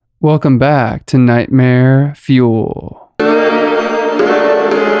Welcome back to Nightmare Fuel.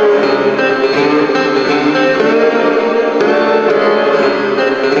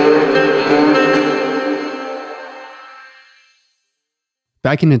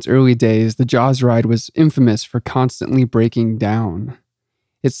 Back in its early days, the Jaws ride was infamous for constantly breaking down.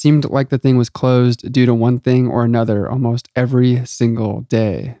 It seemed like the thing was closed due to one thing or another almost every single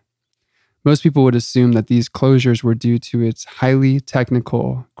day. Most people would assume that these closures were due to its highly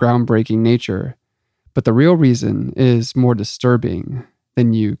technical, groundbreaking nature, but the real reason is more disturbing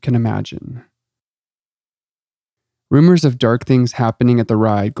than you can imagine. Rumors of dark things happening at the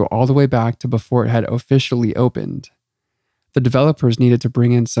ride go all the way back to before it had officially opened. The developers needed to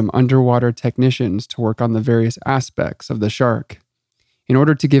bring in some underwater technicians to work on the various aspects of the shark in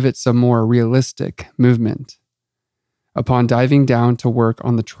order to give it some more realistic movement. Upon diving down to work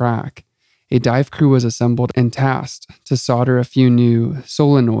on the track, a dive crew was assembled and tasked to solder a few new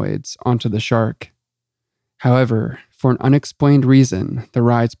solenoids onto the shark. However, for an unexplained reason, the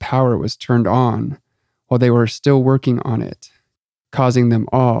ride's power was turned on while they were still working on it, causing them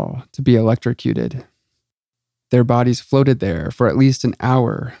all to be electrocuted. Their bodies floated there for at least an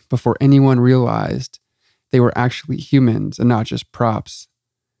hour before anyone realized they were actually humans and not just props.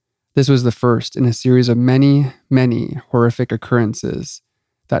 This was the first in a series of many, many horrific occurrences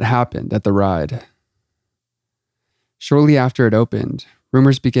that happened at the ride. Shortly after it opened,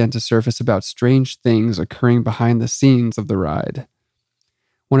 rumors began to surface about strange things occurring behind the scenes of the ride.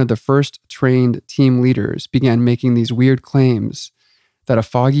 One of the first trained team leaders began making these weird claims that a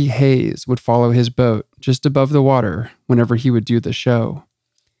foggy haze would follow his boat just above the water whenever he would do the show.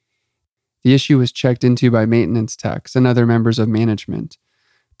 The issue was checked into by maintenance techs and other members of management,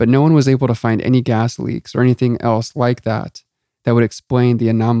 but no one was able to find any gas leaks or anything else like that would explain the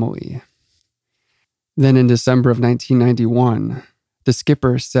anomaly. Then in December of 1991, the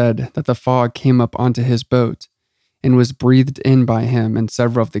skipper said that the fog came up onto his boat and was breathed in by him and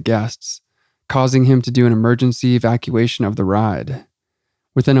several of the guests, causing him to do an emergency evacuation of the ride.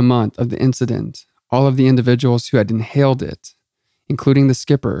 Within a month of the incident, all of the individuals who had inhaled it, including the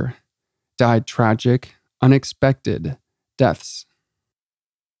skipper, died tragic, unexpected deaths.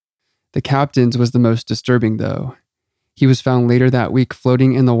 The captain's was the most disturbing, though. He was found later that week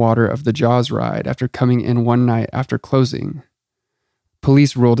floating in the water of the Jaws ride after coming in one night after closing.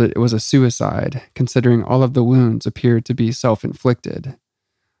 Police ruled it was a suicide, considering all of the wounds appeared to be self-inflicted.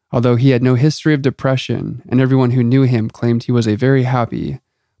 Although he had no history of depression, and everyone who knew him claimed he was a very happy,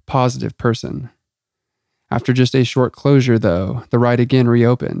 positive person. After just a short closure, though, the ride again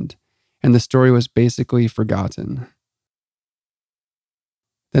reopened, and the story was basically forgotten.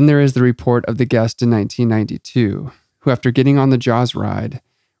 Then there is the report of the guest in 1992, who after getting on the Jaws ride,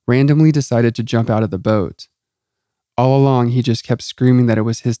 randomly decided to jump out of the boat. All along, he just kept screaming that it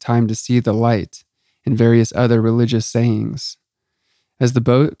was his time to see the light and various other religious sayings. As the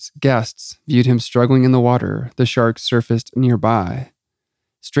boat's guests viewed him struggling in the water, the shark surfaced nearby.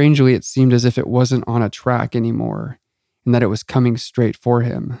 Strangely, it seemed as if it wasn't on a track anymore, and that it was coming straight for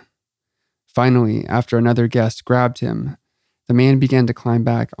him. Finally, after another guest grabbed him, the man began to climb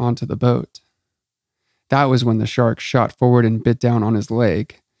back onto the boat. That was when the shark shot forward and bit down on his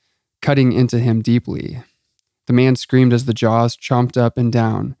leg, cutting into him deeply. The man screamed as the jaws chomped up and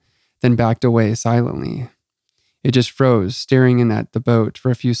down, then backed away silently. It just froze, staring in at the boat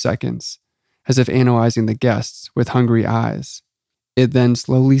for a few seconds, as if analyzing the guests with hungry eyes. It then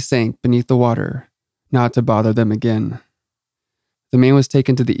slowly sank beneath the water, not to bother them again. The man was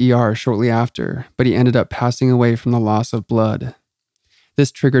taken to the ER shortly after, but he ended up passing away from the loss of blood.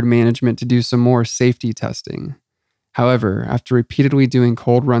 This triggered management to do some more safety testing. However, after repeatedly doing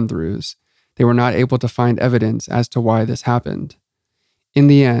cold run-throughs, they were not able to find evidence as to why this happened. In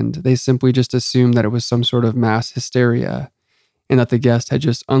the end, they simply just assumed that it was some sort of mass hysteria and that the guest had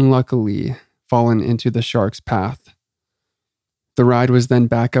just unluckily fallen into the shark's path. The ride was then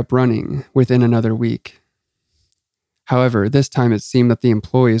back up running within another week. However, this time it seemed that the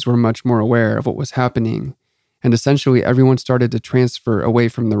employees were much more aware of what was happening, and essentially everyone started to transfer away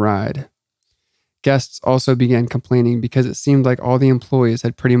from the ride. Guests also began complaining because it seemed like all the employees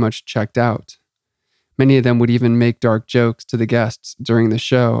had pretty much checked out. Many of them would even make dark jokes to the guests during the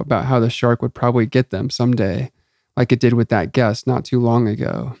show about how the shark would probably get them someday, like it did with that guest not too long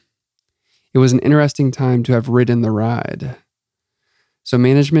ago. It was an interesting time to have ridden the ride. So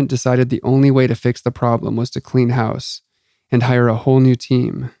management decided the only way to fix the problem was to clean house and hire a whole new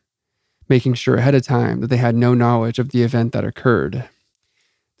team, making sure ahead of time that they had no knowledge of the event that occurred.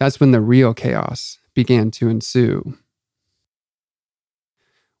 That's when the real chaos began to ensue.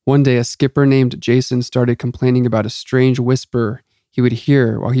 One day, a skipper named Jason started complaining about a strange whisper he would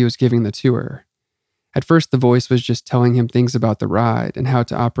hear while he was giving the tour. At first, the voice was just telling him things about the ride and how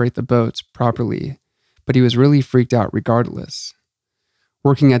to operate the boats properly, but he was really freaked out regardless.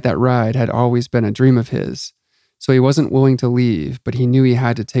 Working at that ride had always been a dream of his, so he wasn't willing to leave, but he knew he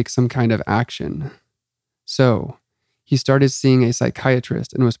had to take some kind of action. So, he started seeing a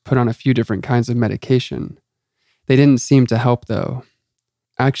psychiatrist and was put on a few different kinds of medication. They didn't seem to help, though.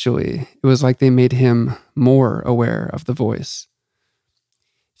 Actually, it was like they made him more aware of the voice.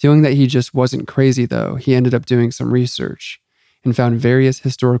 Feeling that he just wasn't crazy, though, he ended up doing some research and found various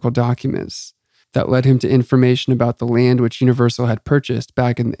historical documents that led him to information about the land which Universal had purchased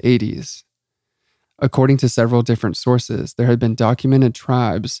back in the 80s. According to several different sources, there had been documented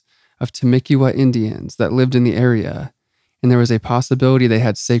tribes of Temecula Indians that lived in the area, and there was a possibility they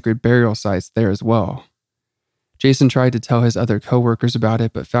had sacred burial sites there as well. Jason tried to tell his other coworkers about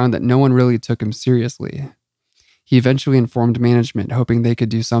it, but found that no one really took him seriously. He eventually informed management, hoping they could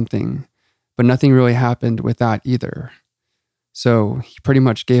do something, but nothing really happened with that either. So he pretty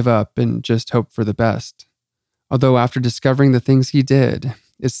much gave up and just hoped for the best. Although after discovering the things he did,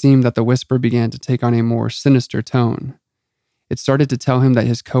 it seemed that the whisper began to take on a more sinister tone. It started to tell him that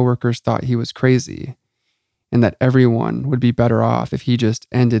his coworkers thought he was crazy, and that everyone would be better off if he just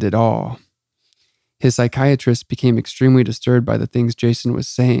ended it all. His psychiatrist became extremely disturbed by the things Jason was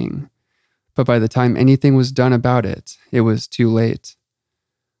saying, but by the time anything was done about it, it was too late.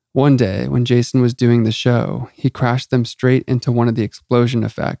 One day, when Jason was doing the show, he crashed them straight into one of the explosion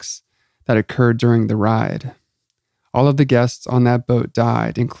effects that occurred during the ride. All of the guests on that boat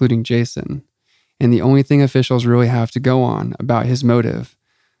died, including Jason, and the only thing officials really have to go on about his motive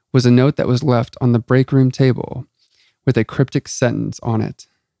was a note that was left on the break room table with a cryptic sentence on it.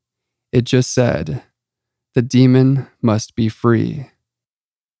 It just said, "The demon must be free."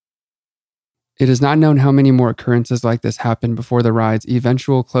 It is not known how many more occurrences like this happened before the ride's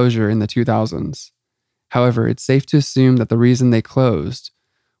eventual closure in the 2000s. However, it's safe to assume that the reason they closed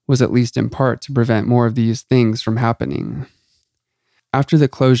was at least in part to prevent more of these things from happening. After the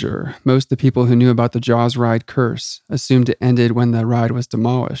closure, most of the people who knew about the Jaws ride curse assumed it ended when the ride was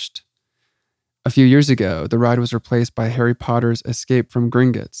demolished. A few years ago, the ride was replaced by Harry Potter's Escape from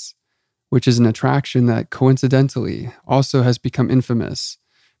Gringotts, which is an attraction that coincidentally also has become infamous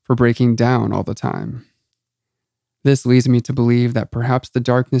for breaking down all the time. This leads me to believe that perhaps the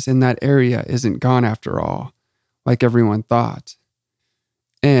darkness in that area isn't gone after all, like everyone thought.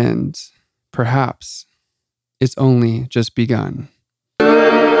 And perhaps it's only just begun.